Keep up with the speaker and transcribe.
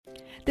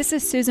This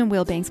is Susan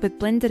Wheelbanks with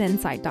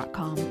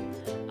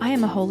blendedinsight.com. I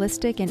am a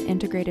holistic and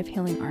integrative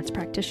healing arts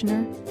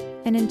practitioner,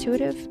 an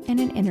intuitive, and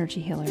an energy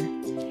healer.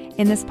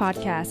 In this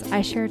podcast,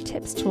 I share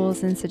tips,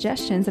 tools, and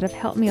suggestions that have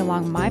helped me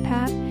along my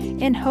path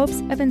in hopes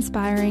of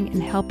inspiring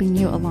and helping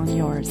you along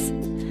yours.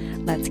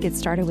 Let's get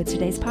started with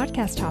today's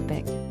podcast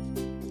topic.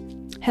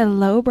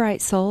 Hello,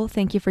 bright soul.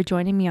 Thank you for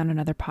joining me on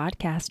another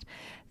podcast.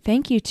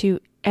 Thank you to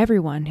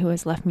everyone who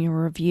has left me a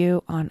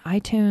review on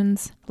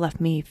iTunes, left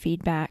me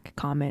feedback,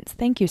 comments.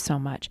 Thank you so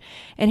much.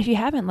 And if you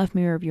haven't left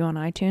me a review on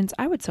iTunes,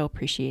 I would so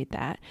appreciate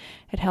that.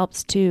 It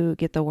helps to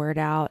get the word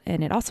out,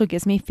 and it also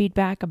gives me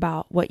feedback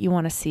about what you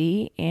want to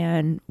see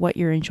and what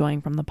you're enjoying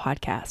from the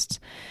podcasts.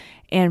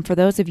 And for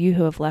those of you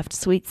who have left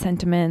sweet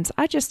sentiments,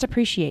 I just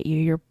appreciate you.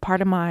 You're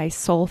part of my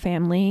soul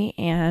family,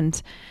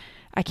 and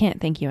I can't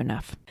thank you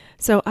enough.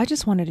 So I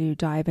just wanted to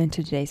dive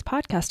into today's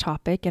podcast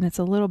topic, and it's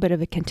a little bit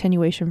of a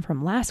continuation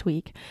from last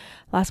week.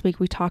 Last week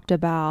we talked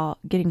about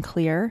getting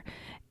clear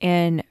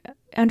and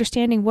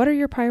understanding what are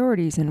your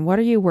priorities and what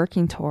are you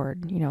working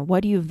toward?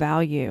 What do you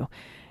value?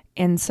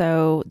 And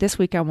so this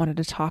week I wanted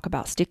to talk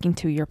about sticking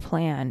to your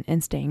plan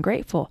and staying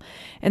grateful.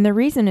 And the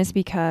reason is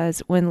because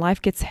when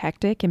life gets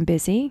hectic and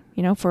busy,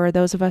 for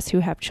those of us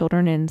who have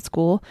children in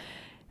school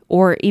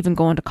or even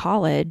going to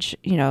college,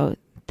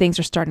 things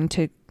are starting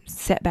to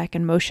set back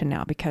in motion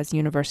now because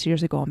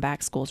universities are going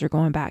back, schools are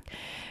going back.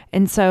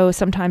 And so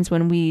sometimes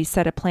when we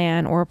set a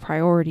plan or a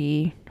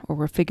priority or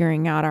we're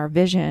figuring out our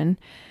vision,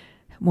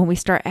 when we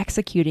start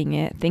executing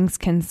it, things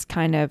can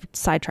kind of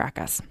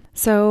sidetrack us.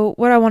 So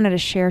what I wanted to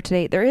share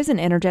today, there is an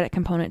energetic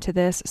component to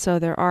this. So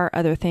there are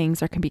other things.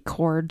 There can be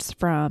cords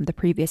from the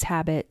previous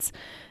habits.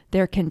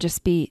 There can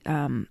just be,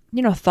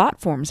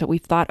 thought forms that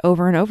we've thought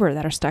over and over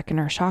that are stuck in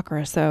our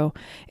chakra. So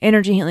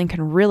energy healing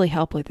can really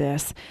help with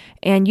this.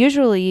 And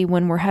usually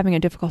when we're having a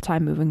difficult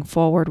time moving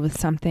forward with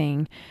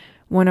something,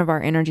 one of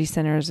our energy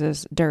centers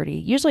is dirty.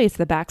 Usually it's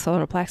the back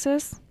solar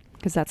plexus,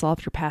 because that's all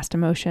of your past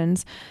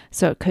emotions.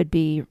 So it could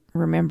be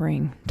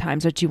remembering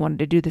times that you wanted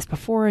to do this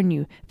before and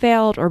you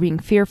failed, or being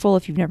fearful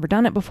if you've never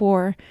done it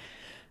before.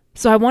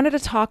 So I wanted to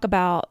talk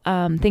about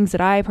things that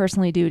I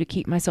personally do to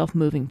keep myself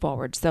moving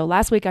forward. So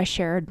last week I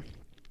shared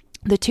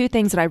the two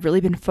things that I've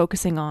really been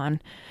focusing on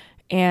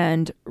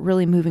and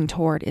really moving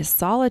toward is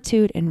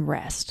solitude and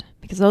rest,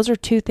 because those are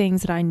two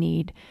things that I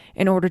need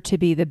in order to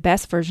be the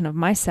best version of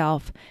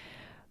myself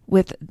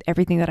with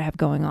everything that I have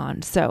going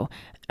on. So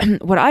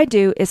what I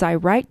do is I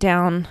write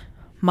down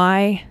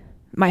my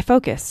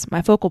focus,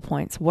 my focal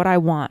points, what I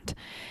want.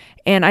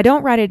 And I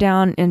don't write it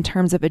down in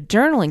terms of a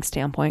journaling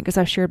standpoint, because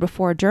I've shared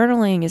before,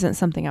 journaling isn't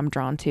something I'm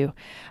drawn to.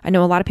 I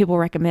know a lot of people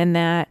recommend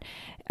that.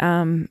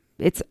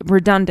 It's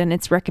redundant.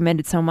 It's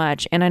recommended so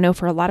much. And I know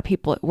for a lot of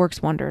people, it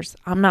works wonders.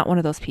 I'm not one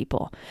of those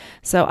people.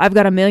 So I've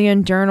got a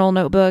million journal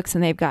notebooks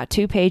and they've got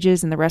 2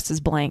 pages and the rest is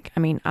blank. I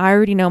mean, I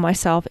already know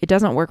myself. It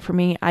doesn't work for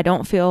me. I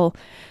don't feel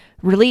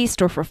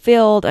released or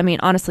fulfilled. I mean,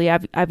 honestly,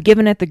 I've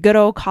given it the good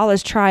old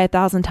college try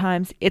 1,000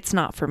 times. It's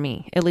not for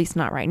me, at least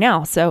not right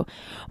now. So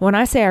when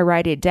I say I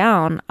write it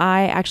down,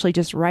 I actually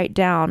just write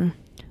down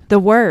the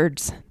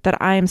words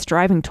that I am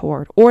striving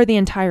toward or the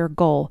entire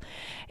goal.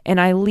 And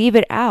I leave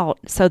it out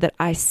so that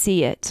I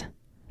see it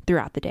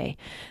throughout the day.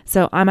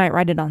 So I might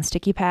write it on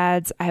sticky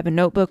pads. I have a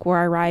notebook where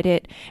I write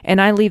it and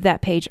I leave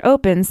that page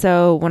open.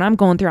 So when I'm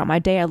going throughout my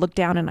day, I look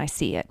down and I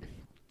see it.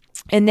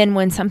 And then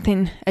when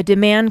a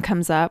demand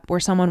comes up where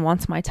someone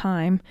wants my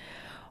time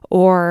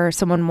or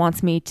someone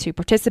wants me to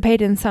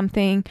participate in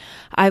something,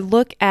 I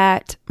look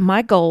at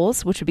my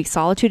goals, which would be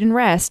solitude and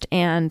rest,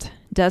 and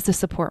does this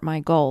support my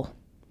goal?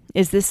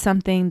 Is this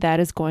something that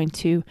is going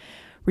to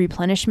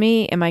replenish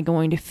me? Am I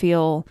going to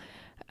feel,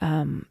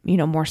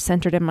 more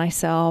centered in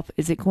myself?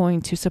 Is it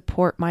going to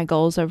support my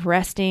goals of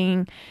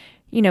resting?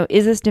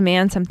 Is this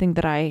demand something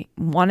that I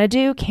want to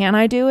do? Can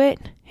I do it?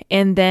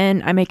 And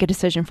then I make a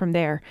decision from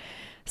there.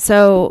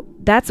 So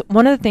that's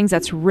one of the things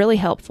that's really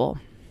helpful.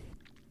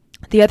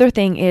 The other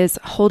thing is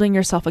holding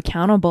yourself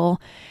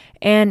accountable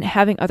and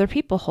having other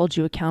people hold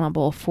you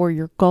accountable for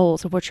your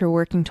goals of what you're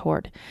working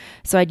toward.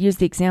 So I'd use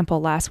the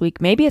example last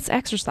week. Maybe it's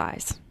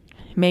exercise.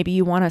 Maybe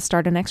you want to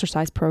start an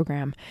exercise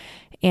program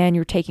and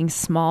you're taking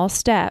small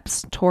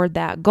steps toward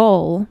that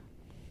goal.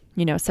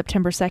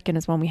 September 2nd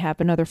is when we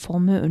have another full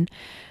moon.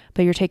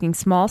 But you're taking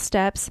small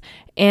steps,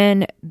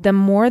 and the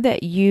more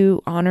that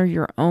you honor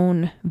your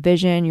own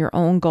vision, your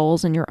own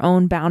goals, and your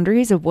own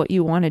boundaries of what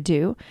you want to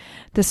do,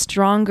 the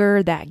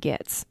stronger that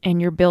gets. And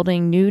you're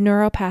building new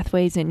neural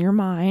pathways in your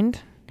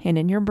mind and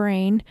in your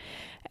brain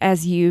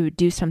as you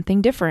do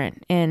something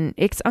different. And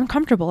it's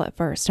uncomfortable at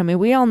first. I mean,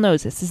 we all know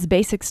this is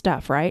basic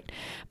stuff, right?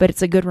 But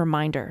it's a good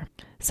reminder.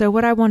 So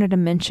what I wanted to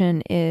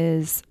mention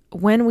is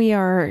when we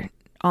are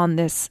on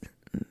this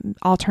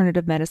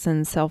alternative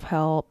medicine,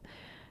 self-help,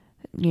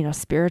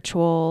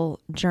 spiritual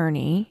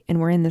journey, and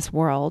we're in this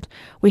world,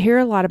 we hear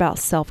a lot about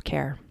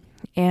self-care.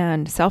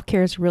 And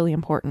self-care is really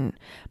important.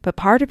 But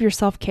part of your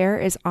self-care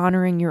is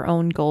honoring your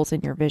own goals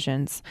and your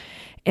visions.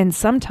 And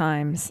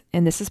sometimes,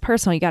 and this is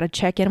personal, you got to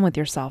check in with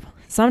yourself.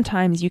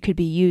 Sometimes you could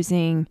be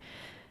using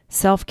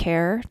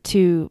self-care,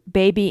 to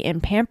baby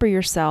and pamper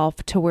yourself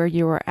to where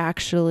you are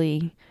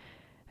actually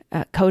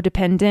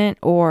codependent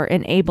or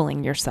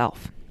enabling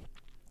yourself.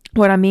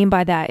 What I mean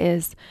by that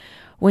is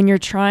when you're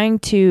trying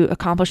to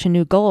accomplish a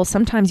new goal,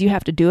 sometimes you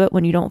have to do it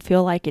when you don't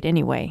feel like it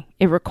anyway.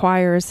 It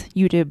requires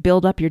you to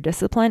build up your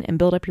discipline and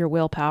build up your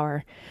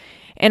willpower.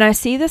 And I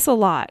see this a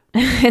lot.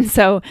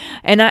 There's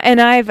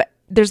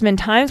been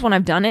times when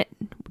I've done it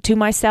to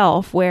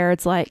myself where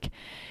it's like,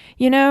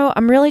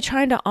 I'm really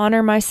trying to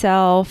honor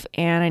myself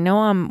and I know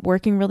I'm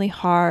working really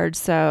hard.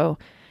 So,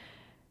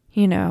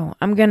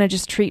 I'm going to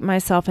just treat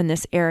myself in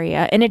this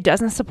area, and it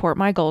doesn't support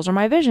my goals or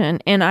my vision.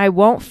 And I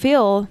won't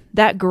feel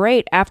that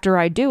great after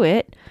I do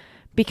it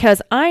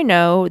because I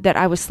know that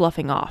I was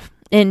sloughing off,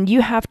 and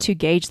you have to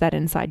gauge that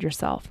inside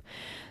yourself.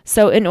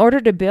 So in order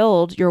to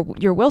build your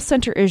will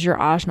center is your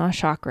Ajna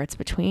chakra. It's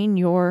between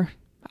your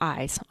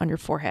eyes on your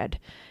forehead,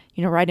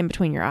 right in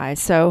between your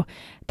eyes. So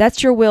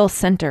that's your will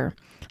center.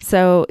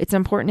 So it's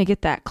important to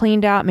get that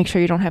cleaned out. Make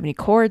sure you don't have any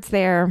cords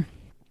there.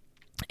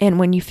 And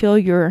when you feel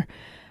your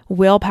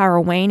willpower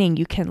waning,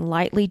 you can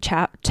lightly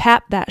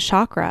tap that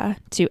chakra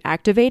to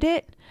activate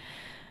it.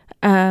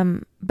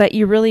 But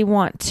you really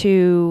want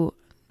to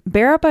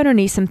bear up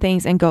underneath some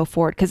things and go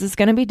for it, because it's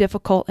going to be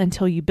difficult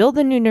until you build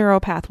the new neural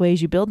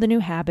pathways, you build the new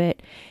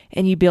habit,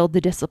 and you build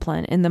the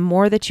discipline. And the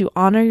more that you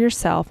honor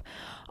yourself,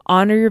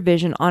 honor your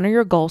vision, honor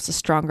your goals, the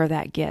stronger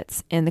that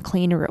gets and the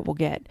cleaner it will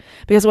get.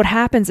 Because what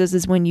happens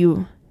is when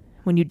you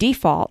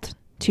default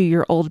to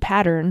your old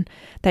pattern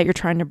that you're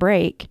trying to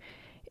break,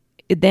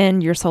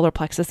 then your solar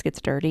plexus gets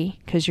dirty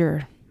because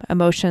your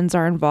emotions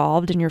are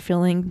involved and you're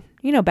feeling,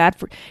 you're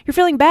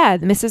feeling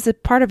bad. And this is a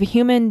part of a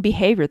human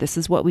behavior. This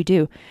is what we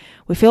do.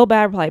 We feel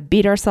bad, we like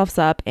beat ourselves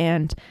up.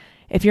 And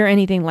if you're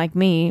anything like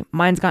me,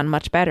 mine's gotten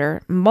much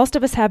better. Most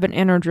of us have an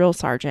inner drill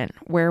sergeant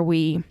where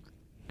we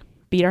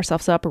beat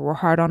ourselves up or we're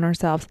hard on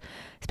ourselves,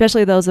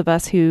 especially those of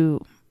us who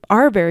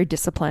are very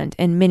disciplined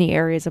in many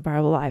areas of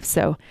our life.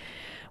 So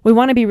we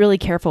want to be really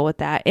careful with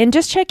that and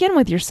just check in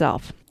with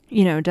yourself.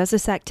 Does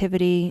this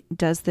activity,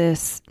 does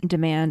this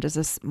demand, does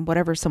this,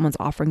 whatever someone's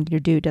offering you to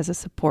do, does it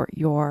support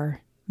your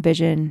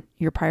vision,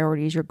 your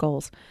priorities, your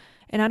goals?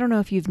 And I don't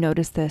know if you've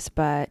noticed this,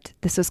 but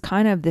this is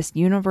kind of this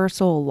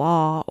universal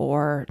law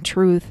or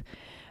truth.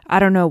 I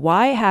don't know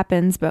why it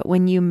happens, but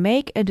when you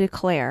make a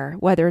declare,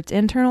 whether it's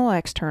internal or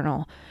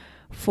external,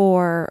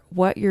 for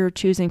what you're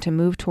choosing to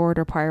move toward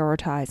or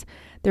prioritize,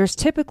 there's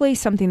typically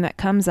something that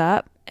comes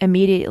up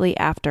immediately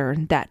after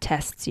that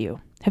tests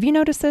you. Have you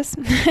noticed this?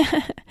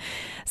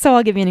 So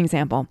I'll give you an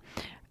example.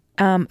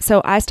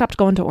 So I stopped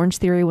going to Orange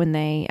Theory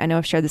I know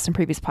I've shared this in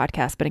previous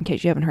podcasts, but in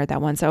case you haven't heard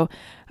that one. So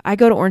I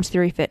go to Orange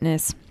Theory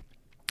Fitness,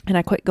 and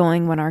I quit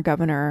going when our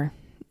governor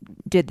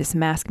did this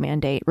mask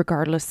mandate,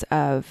 regardless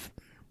of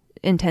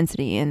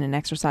intensity in an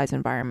exercise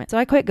environment. So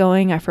I quit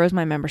going, I froze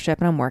my membership,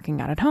 and I'm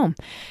working out at home.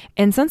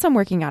 And since I'm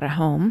working out at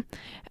home,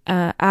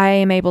 I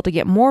am able to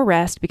get more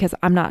rest because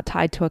I'm not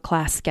tied to a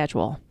class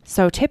schedule.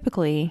 So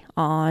typically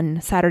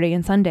on Saturday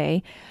and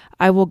Sunday,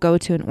 I will go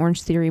to an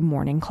Orange Theory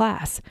morning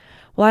class.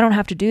 Well, I don't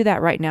have to do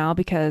that right now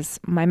because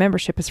my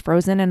membership is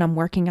frozen and I'm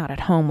working out at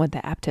home with the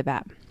Aptiv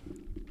app.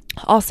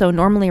 Also,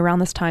 normally around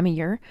this time of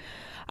year,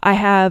 I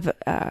have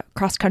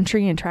cross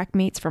country and track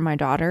meets for my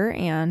daughter,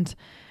 and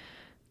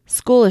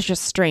school is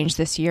just strange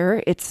this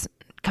year. It's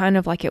kind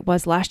of like it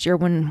was last year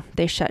when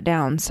they shut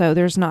down. So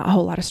there's not a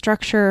whole lot of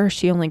structure.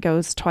 She only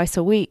goes twice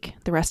a week.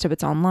 The rest of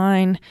it's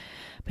online,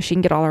 but she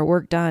can get all her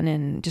work done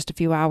in just a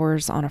few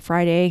hours on a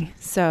Friday.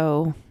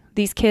 So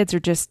these kids are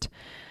just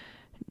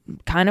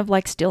kind of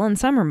like still in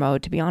summer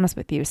mode, to be honest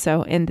with you.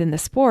 So, and then the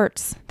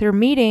sports, they're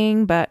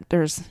meeting, but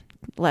there's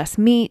less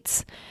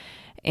meets,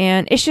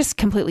 and it's just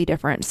completely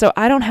different. So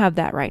I don't have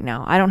that right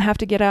now. I don't have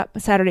to get up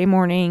Saturday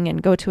morning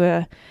and go to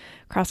a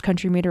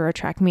cross-country meet or a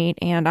track meet,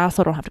 and I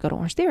also don't have to go to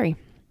Orange Theory.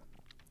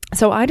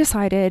 So I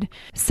decided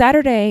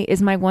Saturday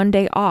is my one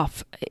day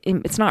off.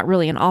 It's not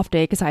really an off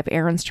day because I have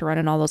errands to run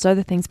and all those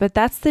other things, but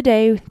that's the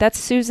day, that's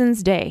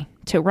Susan's day,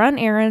 to run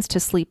errands, to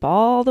sleep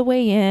all the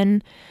way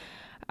in.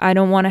 I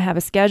don't want to have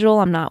a schedule.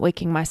 I'm not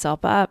waking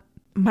myself up.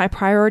 My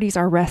priorities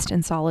are rest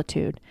and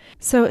solitude.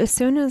 So as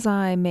soon as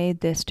I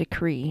made this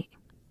decree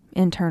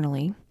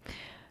internally,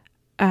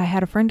 I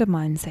had a friend of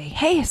mine say,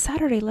 "Hey, it's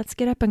Saturday, let's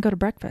get up and go to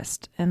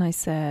breakfast." And I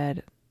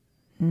said,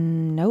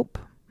 "Nope."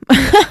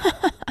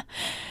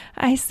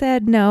 I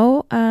said,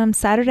 "No,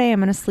 Saturday I'm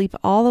going to sleep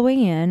all the way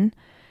in,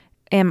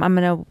 and I'm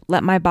going to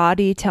let my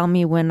body tell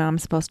me when I'm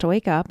supposed to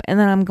wake up, and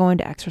then I'm going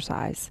to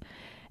exercise."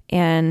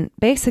 And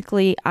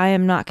basically, I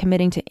am not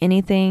committing to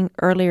anything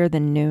earlier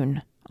than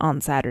noon on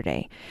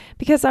Saturday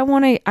because I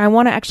want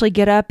to actually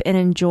get up and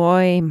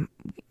enjoy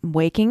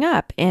waking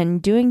up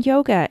and doing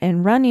yoga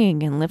and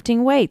running and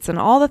lifting weights and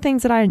all the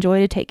things that I enjoy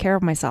to take care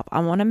of myself. I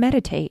want to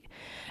meditate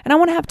and I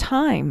want to have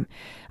time.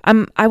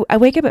 I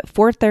wake up at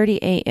 4:30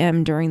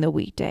 a.m. during the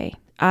weekday.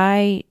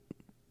 I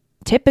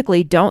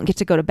typically don't get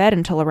to go to bed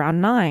until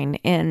around 9,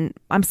 and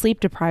I'm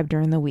sleep deprived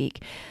during the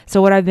week. So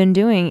what I've been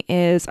doing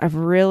is I've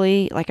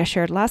really, like I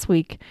shared last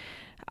week,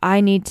 I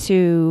need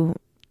to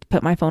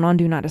put my phone on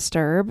do not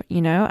disturb,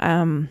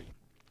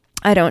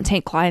 I don't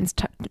take clients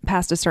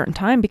past a certain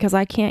time because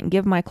I can't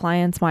give my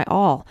clients my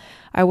all.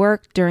 I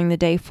work during the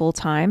day full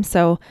time.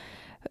 So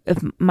if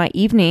my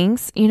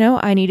evenings,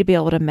 I need to be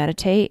able to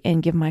meditate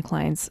and give my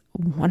clients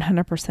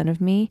 100% of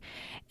me.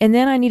 And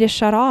then I need to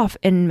shut off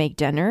and make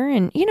dinner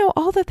and,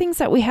 all the things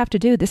that we have to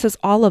do. This is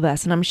all of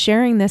us. And I'm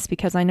sharing this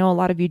because I know a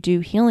lot of you do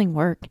healing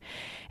work.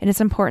 And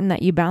it's important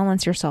that you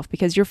balance yourself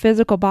because your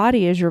physical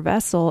body is your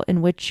vessel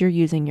in which you're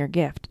using your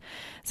gift.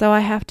 So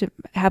I have to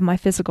have my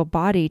physical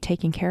body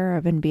taken care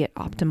of and be at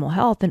optimal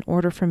health in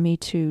order for me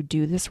to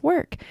do this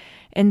work.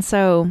 And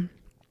so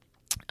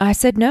I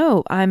said,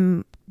 no,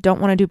 don't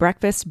want to do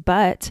breakfast,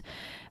 but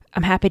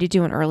I'm happy to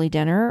do an early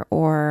dinner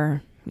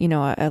or,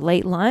 a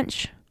late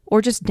lunch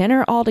or just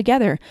dinner all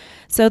together.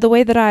 So the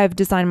way that I've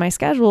designed my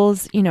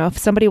schedules, if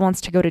somebody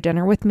wants to go to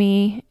dinner with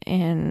me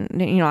and,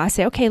 I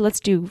say, okay, let's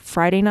do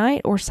Friday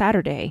night or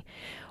Saturday.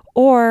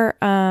 Or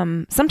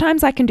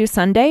sometimes I can do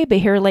Sunday, but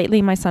here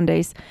lately my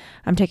Sundays,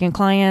 I'm taking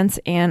clients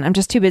and I'm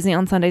just too busy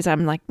on Sundays.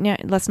 I'm like, yeah,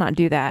 let's not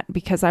do that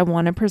because I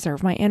want to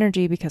preserve my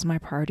energy because my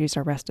priorities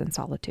are rest and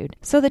solitude.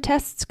 So the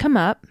tests come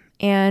up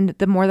and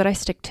the more that I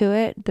stick to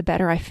it, the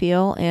better I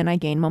feel and I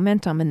gain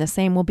momentum, and the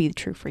same will be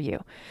true for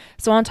you.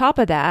 So on top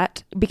of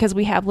that, because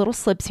we have little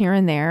slips here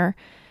and there,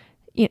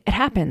 it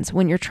happens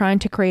when you're trying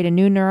to create a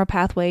new neural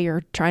pathway,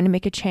 you're trying to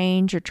make a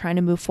change, you're trying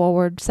to move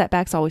forward.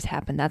 Setbacks always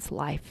happen. That's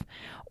life.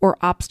 Or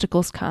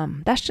obstacles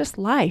come. That's just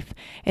life.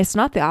 It's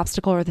not the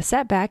obstacle or the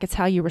setback. It's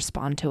how you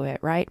respond to it,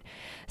 right?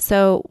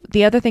 So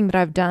the other thing that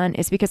I've done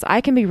is because I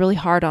can be really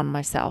hard on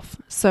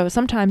myself. So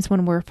sometimes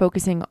when we're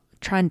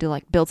trying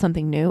to build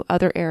something new,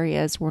 other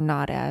areas we're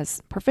not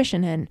as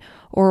proficient in,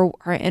 or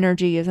our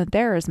energy isn't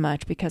there as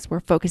much because we're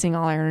focusing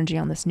all our energy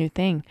on this new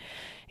thing.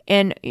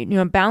 And,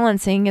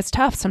 balancing is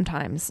tough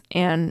sometimes,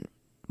 and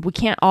we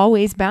can't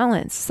always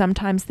balance.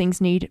 Sometimes things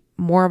need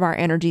more of our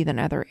energy than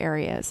other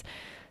areas.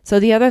 So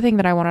the other thing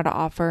that I wanted to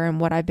offer and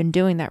what I've been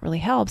doing that really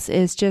helps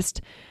is just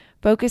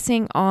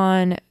focusing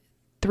on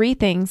 3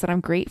 things that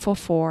I'm grateful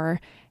for.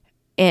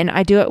 And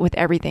I do it with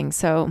everything.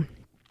 So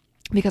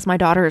because my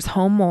daughter is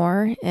home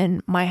more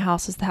and my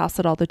house is the house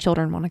that all the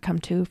children want to come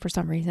to for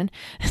some reason,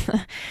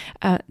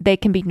 they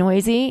can be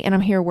noisy and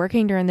I'm here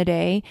working during the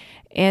day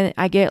and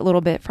I get a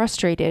little bit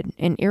frustrated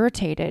and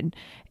irritated.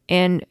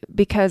 And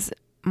because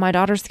my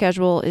daughter's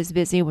schedule is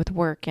busy with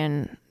work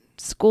and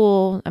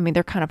school,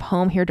 they're kind of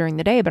home here during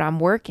the day, but I'm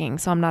working,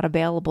 so I'm not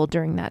available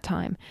during that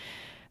time.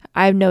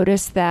 I've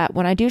noticed that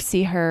when I do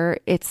see her,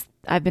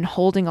 I've been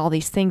holding all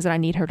these things that I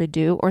need her to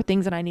do or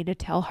things that I need to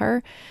tell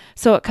her.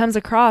 So it comes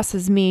across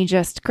as me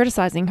just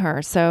criticizing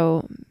her.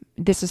 So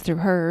this is through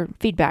her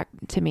feedback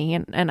to me,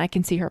 and I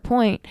can see her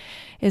point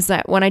is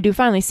that when I do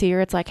finally see her,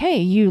 it's like, hey,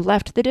 you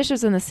left the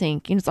dishes in the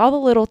sink. It's all the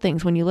little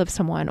things when you live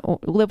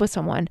with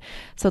someone.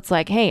 So it's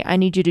like, hey, I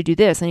need you to do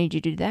this. I need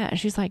you to do that. And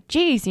she's like,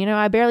 geez,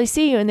 I barely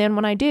see you. And then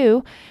when I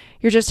do,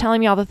 you're just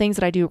telling me all the things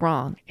that I do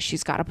wrong.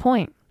 She's got a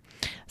point.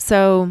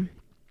 So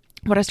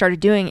what I started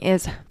doing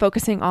is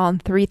focusing on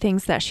 3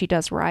 things that she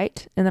does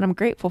right and that I'm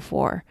grateful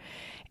for.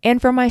 And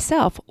for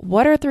myself,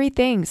 what are 3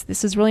 things?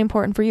 This is really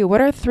important for you.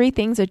 What are 3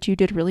 things that you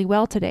did really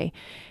well today?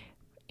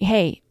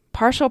 Hey,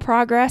 partial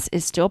progress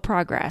is still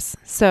progress.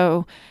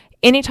 So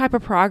any type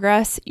of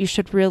progress, you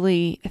should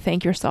really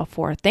thank yourself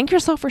for. Thank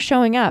yourself for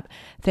showing up.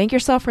 Thank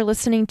yourself for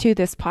listening to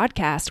this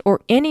podcast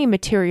or any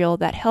material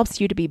that helps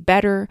you to be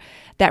better,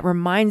 that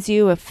reminds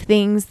you of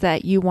things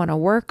that you want to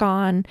work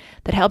on,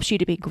 that helps you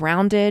to be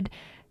grounded.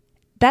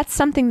 That's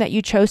something that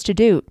you chose to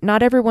do.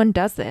 Not everyone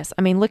does this.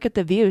 Look at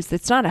the views.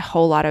 It's not a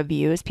whole lot of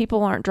views.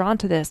 People aren't drawn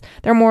to this.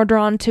 They're more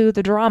drawn to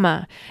the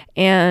drama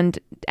and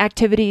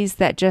activities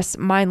that just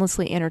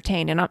mindlessly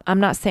entertain. And I'm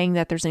not saying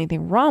that there's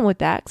anything wrong with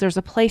that because there's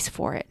a place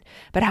for it.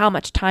 But how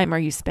much time are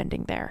you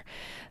spending there?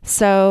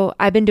 So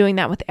I've been doing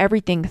that with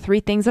everything. 3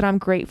 things that I'm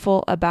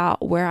grateful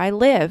about where I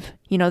live,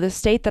 the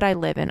state that I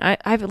live in.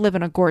 I live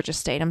in a gorgeous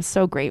state. I'm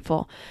so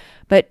grateful.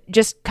 But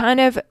just kind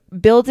of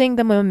building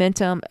the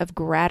momentum of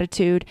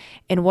gratitude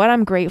and what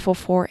I'm grateful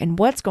for and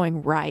what's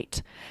going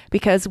right.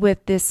 Because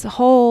with this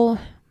whole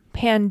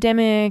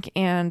pandemic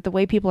and the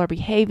way people are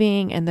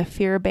behaving and the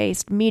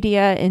fear-based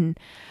media and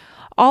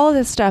all of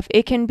this stuff,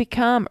 it can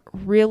become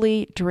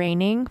really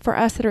draining for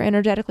us that are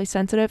energetically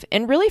sensitive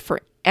and really for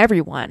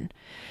everyone.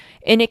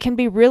 And it can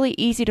be really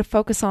easy to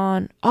focus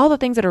on all the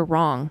things that are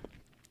wrong.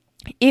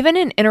 Even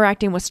in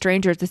interacting with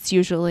strangers, it's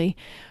usually,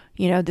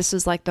 this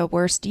is like the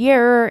worst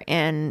year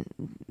and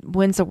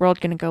when's the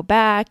world going to go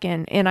back?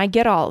 And I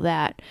get all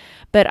that,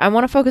 but I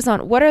want to focus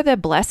on what are the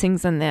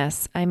blessings in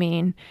this?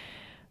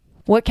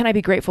 What can I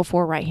be grateful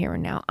for right here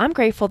and now? I'm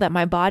grateful that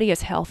my body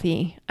is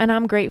healthy, and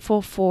I'm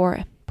grateful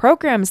for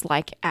programs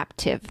like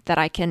Aptiv that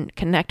I can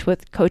connect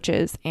with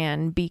coaches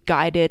and be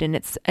guided. And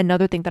it's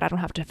another thing that I don't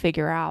have to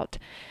figure out.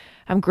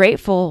 I'm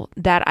grateful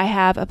that I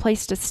have a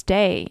place to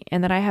stay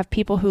and that I have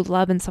people who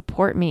love and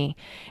support me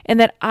and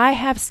that I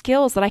have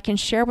skills that I can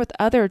share with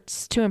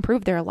others to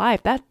improve their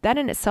life. That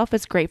in itself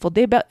is grateful.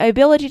 The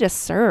ability to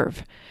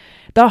serve,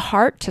 the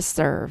heart to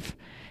serve.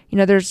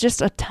 There's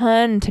just a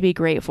ton to be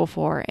grateful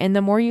for. And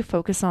the more you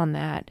focus on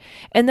that,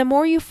 and the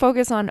more you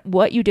focus on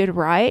what you did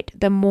right,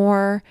 the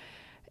more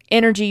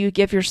energy you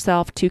give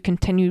yourself to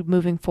continue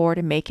moving forward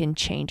and making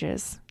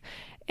changes.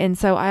 And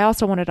so I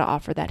also wanted to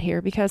offer that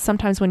here, because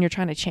sometimes when you're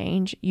trying to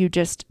change, you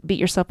just beat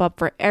yourself up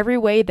for every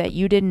way that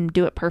you didn't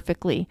do it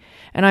perfectly.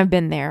 And I've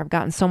been there. I've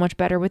gotten so much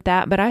better with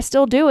that, but I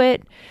still do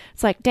it.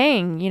 It's like,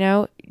 dang,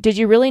 did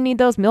you really need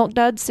those milk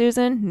duds,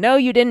 Susan? No,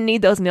 you didn't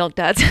need those milk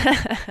duds.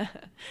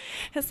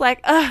 It's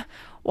like,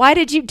 why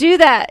did you do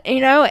that?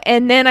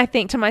 And then I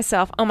think to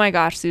myself, oh my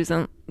gosh,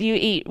 Susan, you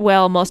eat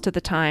well most of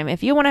the time.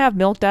 If you want to have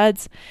milk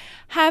duds,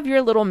 have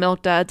your little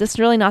milk duds. It's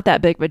really not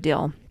that big of a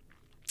deal.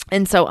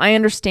 And so I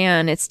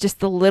understand it's just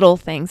the little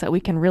things that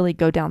we can really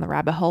go down the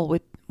rabbit hole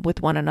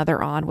with one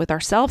another on, with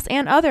ourselves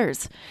and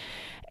others.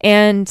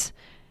 And,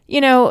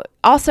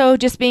 also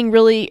just being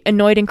really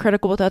annoyed and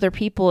critical with other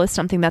people is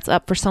something that's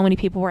up for so many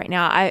people right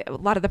now. A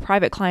lot of the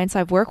private clients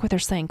I've worked with are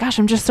saying, gosh,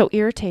 I'm just so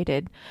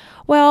irritated.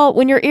 Well,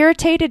 when you're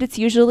irritated, it's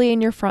usually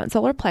in your front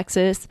solar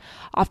plexus.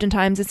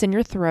 Oftentimes it's in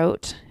your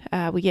throat.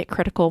 We get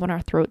critical when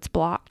our throat's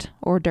blocked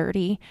or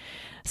dirty.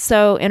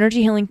 So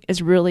energy healing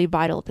is really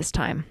vital at this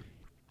time.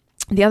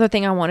 The other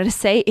thing I wanted to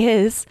say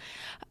is,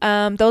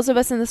 those of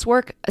us in this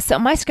work, so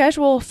my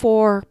schedule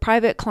for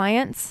private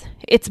clients,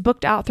 it's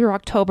booked out through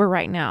October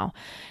right now.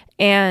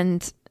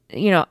 And,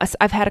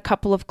 I've had a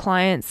couple of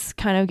clients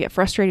kind of get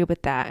frustrated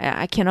with that.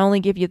 I can only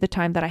give you the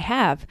time that I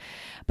have.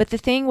 But the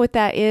thing with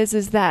that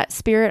is that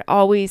Spirit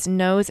always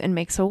knows and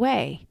makes a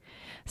way.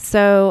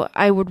 So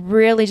I would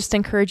really just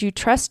encourage you,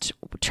 trust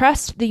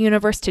the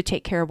universe to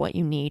take care of what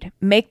you need.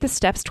 Make the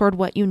steps toward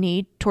what you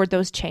need, toward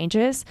those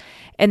changes,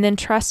 and then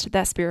trust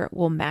that Spirit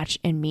will match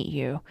and meet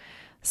you.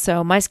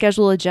 So my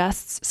schedule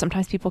adjusts.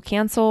 Sometimes people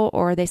cancel,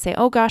 or they say,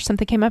 oh gosh,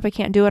 something came up, I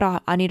can't do it,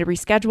 I need to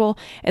reschedule.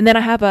 And then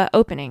I have an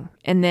opening.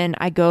 And then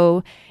I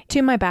go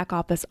to my back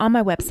office on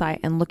my website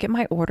and look at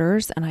my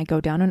orders, and I go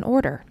down an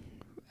order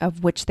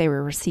of which they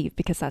were received,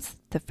 because that's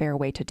the fair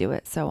way to do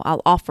it. So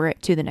I'll offer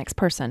it to the next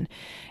person.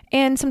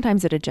 And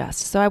sometimes it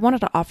adjusts. So I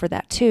wanted to offer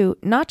that too,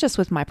 not just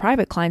with my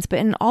private clients, but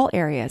in all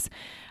areas.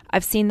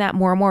 I've seen that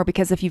more and more,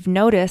 because if you've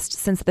noticed,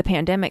 since the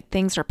pandemic,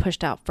 things are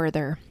pushed out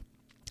further.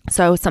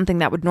 So something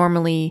that would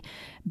normally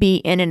be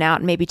in and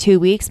out in maybe 2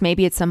 weeks,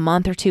 maybe it's a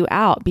month or two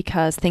out,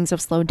 because things have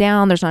slowed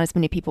down. There's not as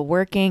many people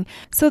working.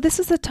 So this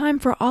is a time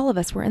for all of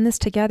us. We're in this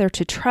together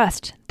to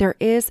trust there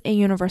is a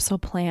universal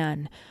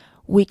plan.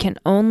 We can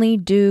only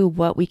do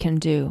what we can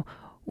do.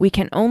 We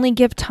can only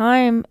give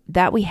time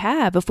that we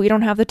have. If we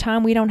don't have the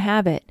time, we don't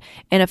have it.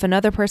 And if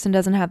another person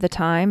doesn't have the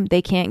time,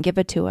 they can't give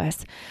it to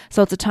us.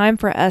 So it's a time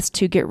for us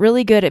to get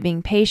really good at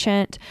being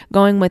patient,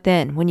 going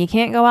within. When you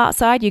can't go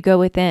outside, you go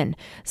within.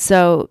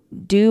 So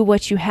do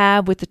what you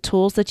have with the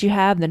tools that you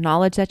have, the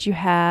knowledge that you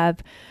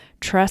have.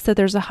 Trust that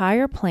there's a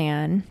higher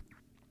plan.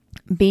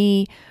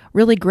 Be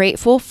really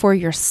grateful for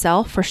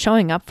yourself, for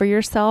showing up for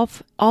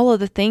yourself, all of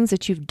the things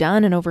that you've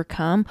done and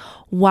overcome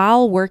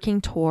while working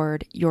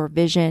toward your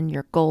vision,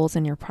 your goals,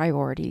 and your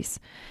priorities.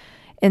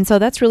 And so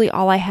that's really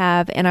all I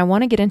have. And I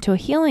want to get into a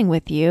healing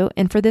with you.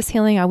 And for this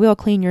healing, I will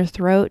clean your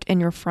throat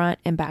and your front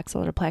and back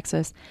solar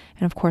plexus.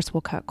 And of course,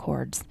 we'll cut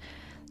cords.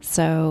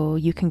 So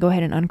you can go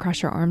ahead and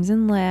uncross your arms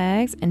and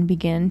legs and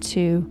begin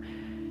to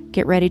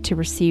get ready to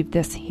receive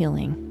this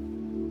healing.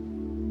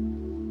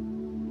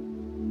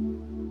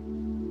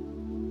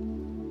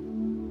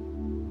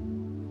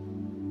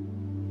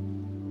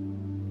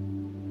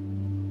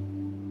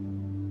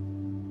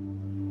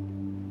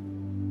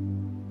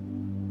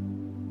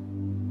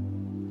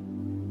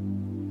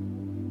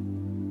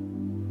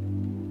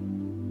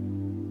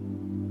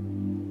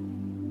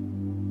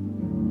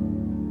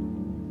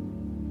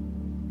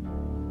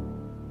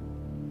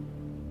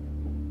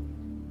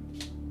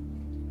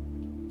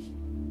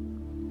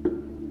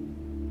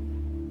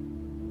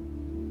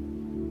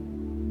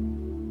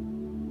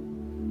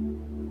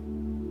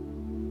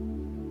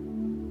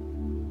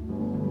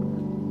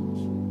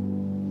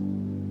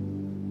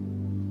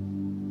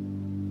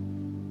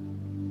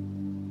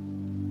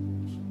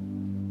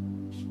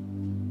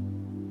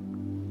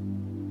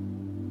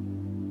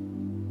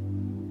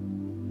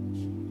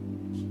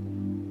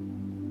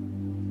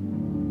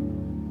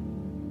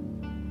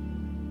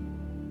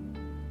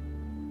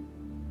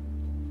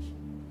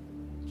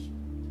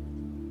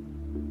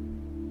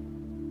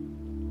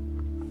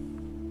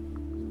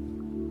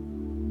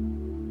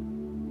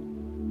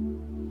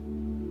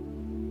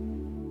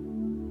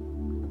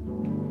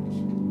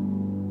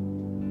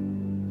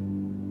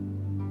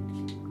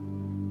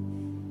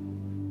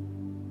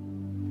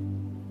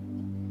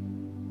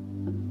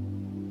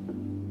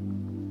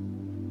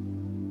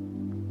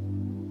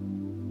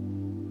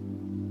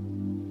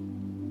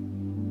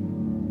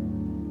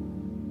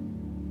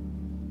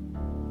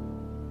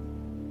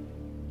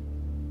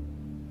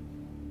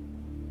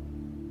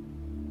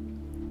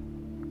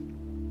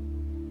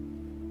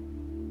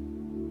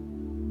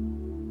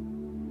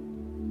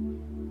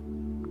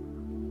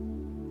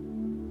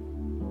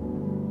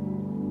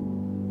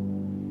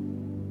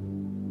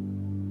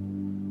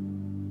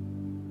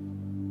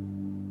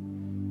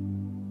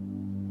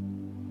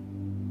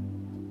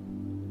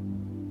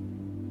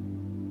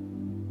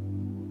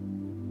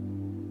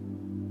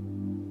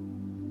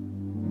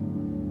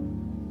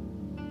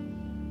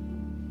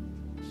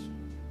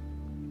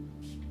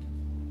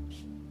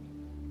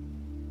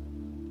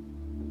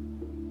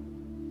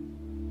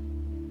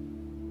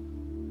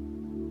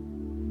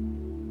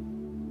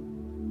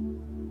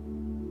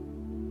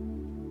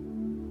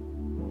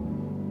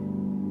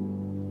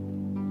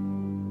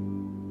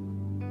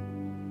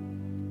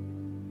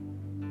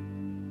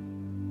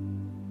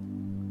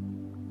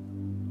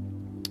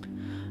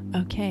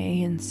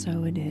 Okay, and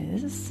so it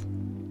is.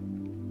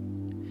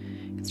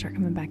 Start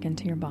coming back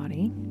into your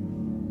body.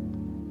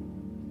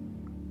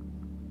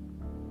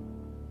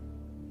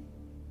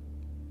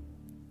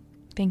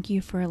 Thank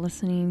you for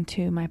listening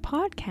to my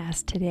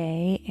podcast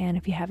today. And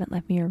if you haven't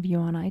left me a review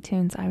on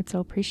iTunes, I would so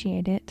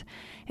appreciate it.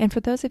 And for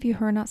those of you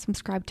who are not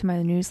subscribed to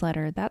my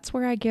newsletter, that's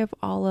where I give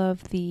all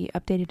of the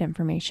updated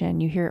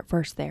information. You hear it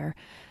first there.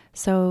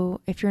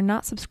 So if you're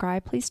not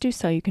subscribed, please do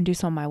so. You can do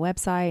so on my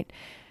website.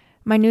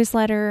 My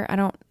newsletter, I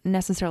don't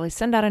necessarily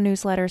send out a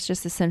newsletter. It's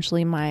just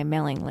essentially my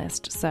mailing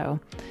list. So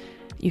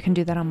you can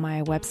do that on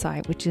my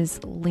website, which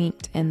is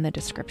linked in the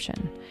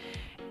description.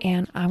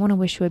 And I want to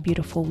wish you a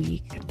beautiful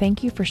week.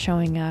 Thank you for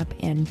showing up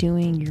and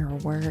doing your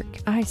work.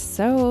 I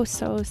so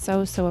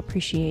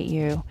appreciate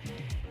you.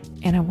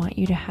 And I want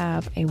you to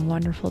have a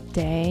wonderful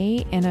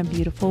day and a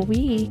beautiful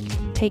week.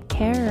 Take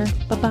care.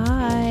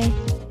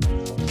 Bye-bye.